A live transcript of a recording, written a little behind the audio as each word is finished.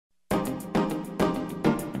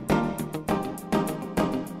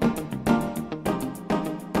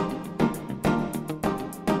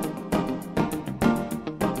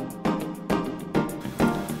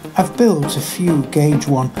I've built a few Gauge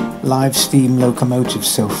 1 live steam locomotives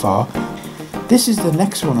so far. This is the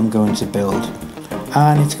next one I'm going to build,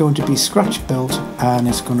 and it's going to be scratch built and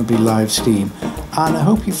it's going to be live steam, and I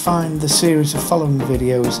hope you find the series of following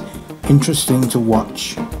videos interesting to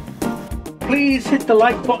watch. Please hit the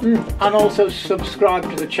like button and also subscribe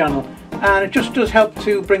to the channel, and it just does help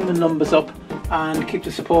to bring the numbers up and keep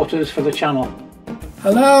the supporters for the channel.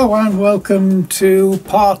 Hello and welcome to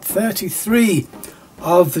part 33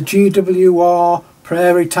 of the GWR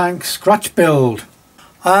Prairie tank scratch build.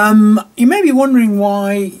 You may be wondering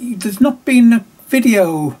why there's not been a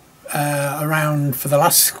video around for the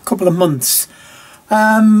last couple of months.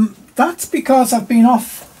 That's because I've been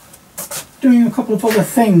off doing a couple of other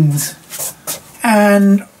things,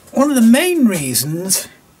 and one of the main reasons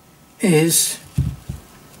is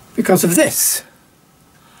because of this.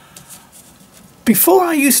 Before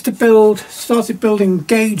I started building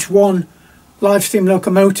Gauge 1 live steam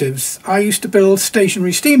locomotives, I used to build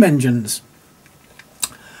stationary steam engines.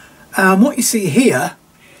 And what you see here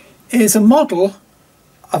is a model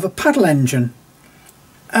of a paddle engine,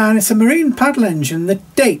 and it's a marine paddle engine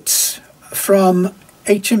that dates from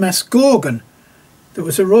HMS Gorgon. There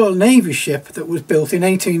was a Royal Navy ship that was built in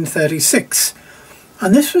 1836,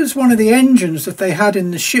 and this was one of the engines that they had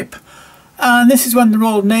in the ship. And this is when the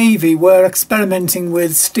Royal Navy were experimenting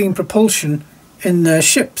with steam propulsion in their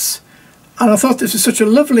ships. And I thought this was such a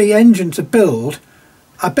lovely engine to build.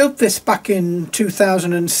 I built this back in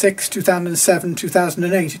 2006, 2007,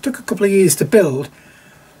 2008. It took a couple of years to build.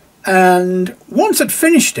 And once I'd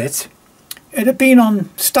finished it, it had been on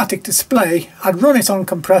static display. I'd run it on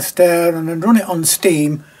compressed air and I'd run it on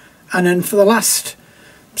steam. And then for the last,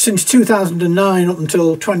 since 2009 up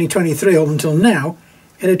until 2023, up until now,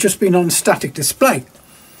 it had just been on static display.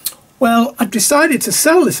 Well, I decided to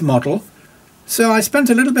sell this model, so I spent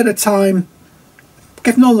a little bit of time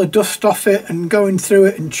getting all the dust off it and going through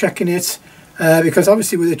it and checking it, because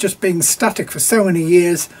obviously with it just being static for so many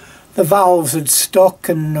years, the valves had stuck,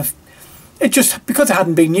 and it just, because it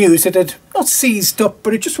hadn't been used, it had not seized up,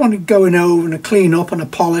 but it just wanted going over and a clean up and a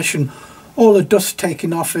polish and all the dust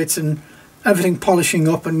taken off it and everything polishing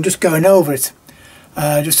up and just going over it.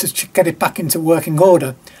 Just to get it back into working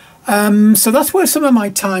order. So that's where some of my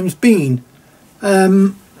time's been.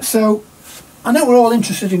 So I know we're all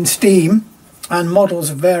interested in steam and models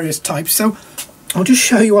of various types, so I'll just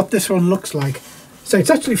show you what this one looks like. So it's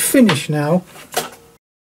actually finished now.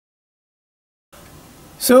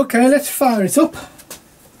 So okay, let's fire it up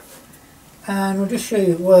and we'll just show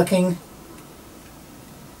you it working.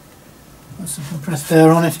 Got some compressed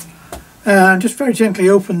air on it, and just very gently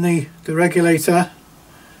open the regulator,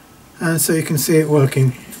 and so you can see it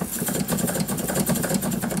working.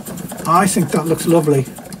 I think that looks lovely.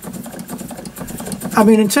 I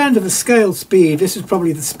mean, in terms of the scale speed, this is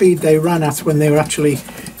probably the speed they ran at when they were actually,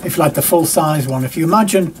 if you like, the full size one. If you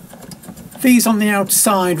imagine these on the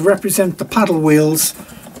outside represent the paddle wheels,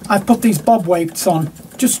 I've put these bob weights on.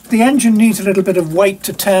 Just the engine needs a little bit of weight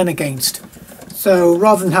to turn against. So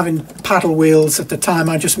rather than having paddle wheels at the time,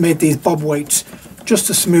 I just made these bob weights just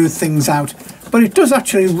to smooth things out. But it does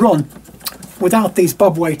actually run without these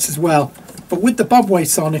bob weights as well. But with the bob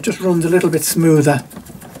weights on, it just runs a little bit smoother.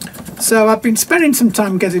 So I've been spending some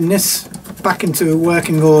time getting this back into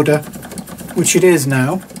working order, which it is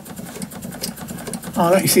now.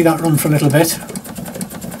 I'll let you see that run for a little bit.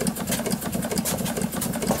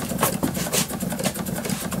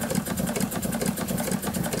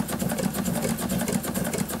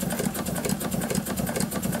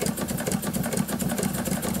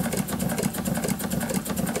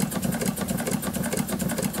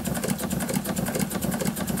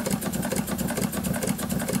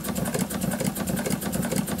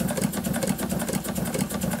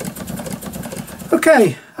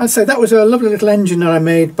 Okay, I'd say that was a lovely little engine that I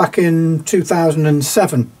made back in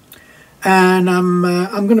 2007, and I'm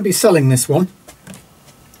going to be selling this one.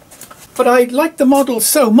 But I liked the model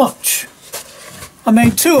so much, I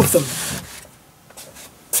made two of them.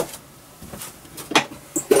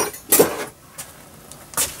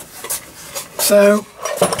 So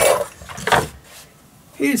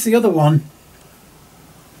here's the other one.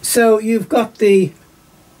 So you've got the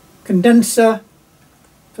condenser.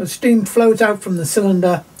 So steam flows out from the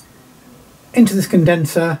cylinder into this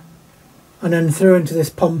condenser and then through into this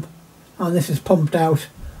pump, and this is pumped out,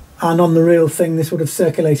 and on the real thing this would have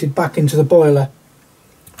circulated back into the boiler.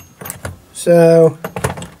 So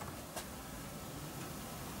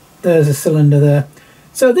there's a cylinder there.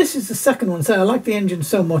 So this is the second one. So I like the engine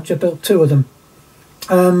so much I built two of them.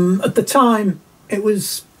 At the time it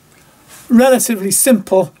was relatively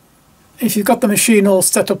simple if you've got the machine all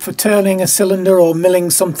set up for turning a cylinder or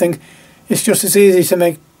milling something, it's just as easy to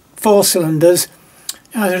make 4 cylinders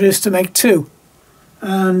as it is to make 2.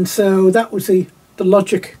 And so that was the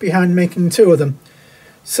logic behind making 2 of them.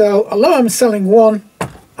 So although I'm selling one,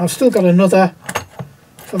 I've still got another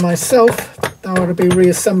for myself. I ought to be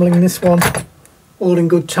reassembling this one all in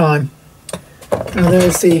good time. Now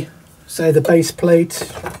there's the, say, the base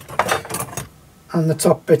plate and the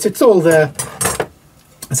top bit. It's all there.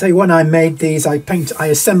 I say when I made these, I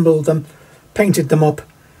assembled them, painted them up,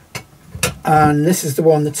 and this is the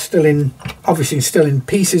one that's still in, obviously still in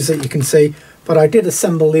pieces that you can see, but I did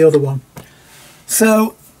assemble the other one.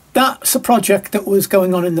 So that's a project that was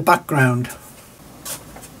going on in the background.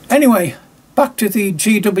 Anyway, back to the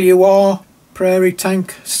GWR Prairie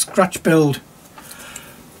tank scratch build.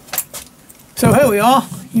 So here we are.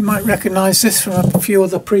 You might recognise this from a few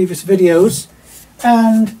other previous videos,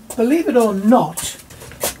 and believe it or not,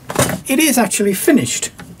 it is actually finished.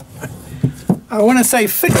 When I say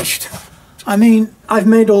finished, I mean I've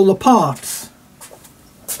made all the parts.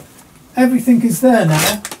 Everything is there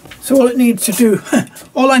now. So all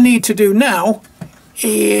I need to do now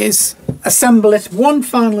is assemble it, one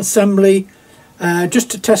final assembly,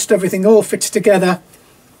 just to test everything all fits together,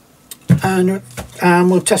 and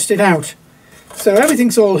we'll test it out. So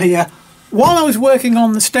everything's all here. While I was working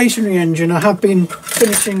on the stationary engine, I have been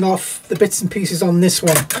finishing off the bits and pieces on this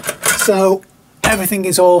one. So everything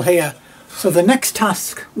is all here. So the next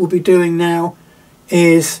task we'll be doing now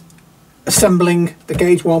is assembling the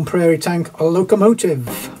Gauge 1 Prairie tank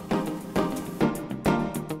locomotive.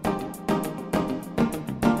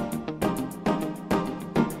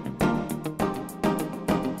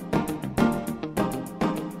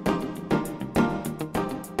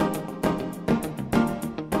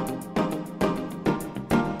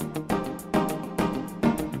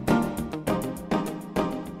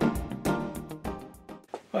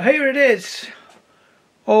 Well, here it is,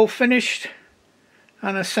 all finished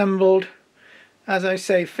and assembled. As I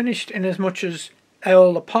say, finished in as much as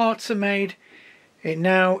all the parts are made. It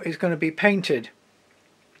now is going to be painted.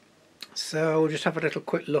 So we'll just have a little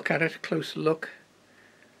quick look at it, a closer look.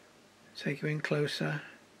 Take you in closer.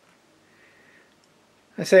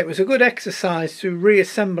 I say it was a good exercise to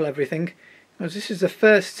reassemble everything, because this is the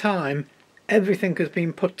first time everything has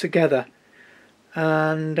been put together.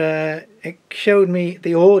 And it showed me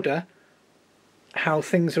the order, how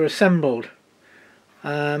things are assembled.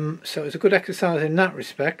 So it was a good exercise in that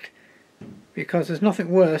respect, because there's nothing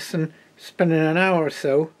worse than spending an hour or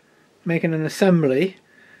so making an assembly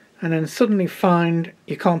and then suddenly find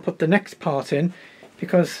you can't put the next part in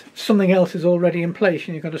because something else is already in place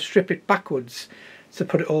and you've got to strip it backwards to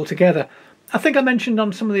put it all together. I think I mentioned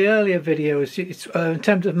on some of the earlier videos, it's, in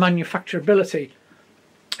terms of manufacturability,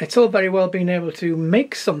 it's all very well being able to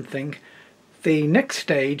make something. The next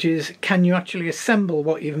stage is, can you actually assemble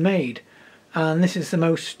what you've made? And this is the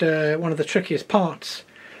most one of the trickiest parts.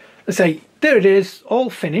 Let's say there it is, all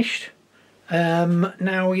finished.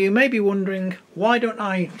 Now you may be wondering, why don't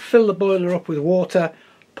I fill the boiler up with water,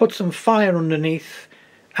 put some fire underneath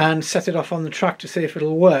and set it off on the track to see if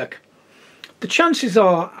it'll work? The chances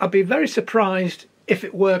are I'd be very surprised if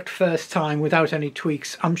it worked first time without any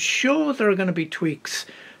tweaks. I'm sure there are going to be tweaks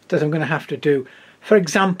that I'm going to have to do. For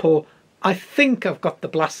example, I think I've got the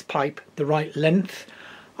blast pipe the right length.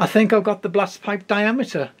 I think I've got the blast pipe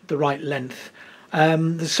diameter the right length.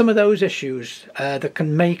 There's some of those issues that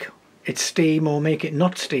can make it steam or make it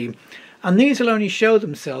not steam. And these will only show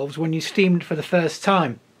themselves when you steam it for the first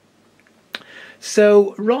time.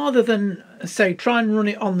 So rather than, say, try and run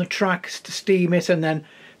it on the tracks to steam it and then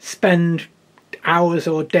spend hours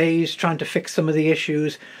or days trying to fix some of the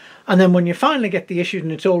issues, and then when you finally get the issues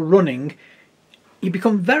and it's all running, you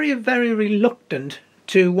become very, very reluctant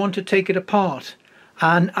to want to take it apart.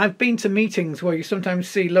 And I've been to meetings where you sometimes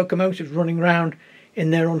see locomotives running around in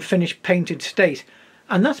their unfinished painted state,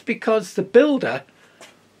 and that's because the builder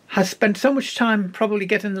has spent so much time probably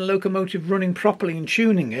getting the locomotive running properly and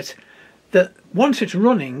tuning it, that once it's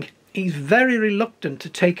running, he's very reluctant to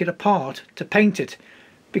take it apart to paint it.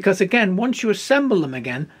 Because again, once you assemble them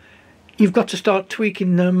again, you've got to start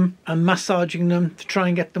tweaking them and massaging them to try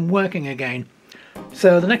and get them working again.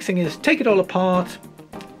 So the next thing is take it all apart,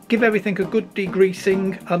 give everything a good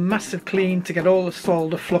degreasing, a massive clean to get all the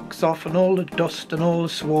solder flux off and all the dust and all the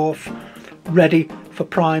swarf ready for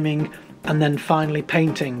priming and then finally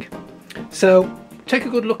painting. So take a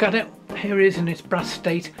good look at it. Here it is in its brass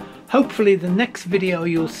state. Hopefully the next video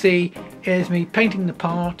you'll see is me painting the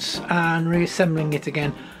parts and reassembling it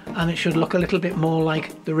again, and it should look a little bit more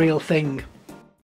like the real thing.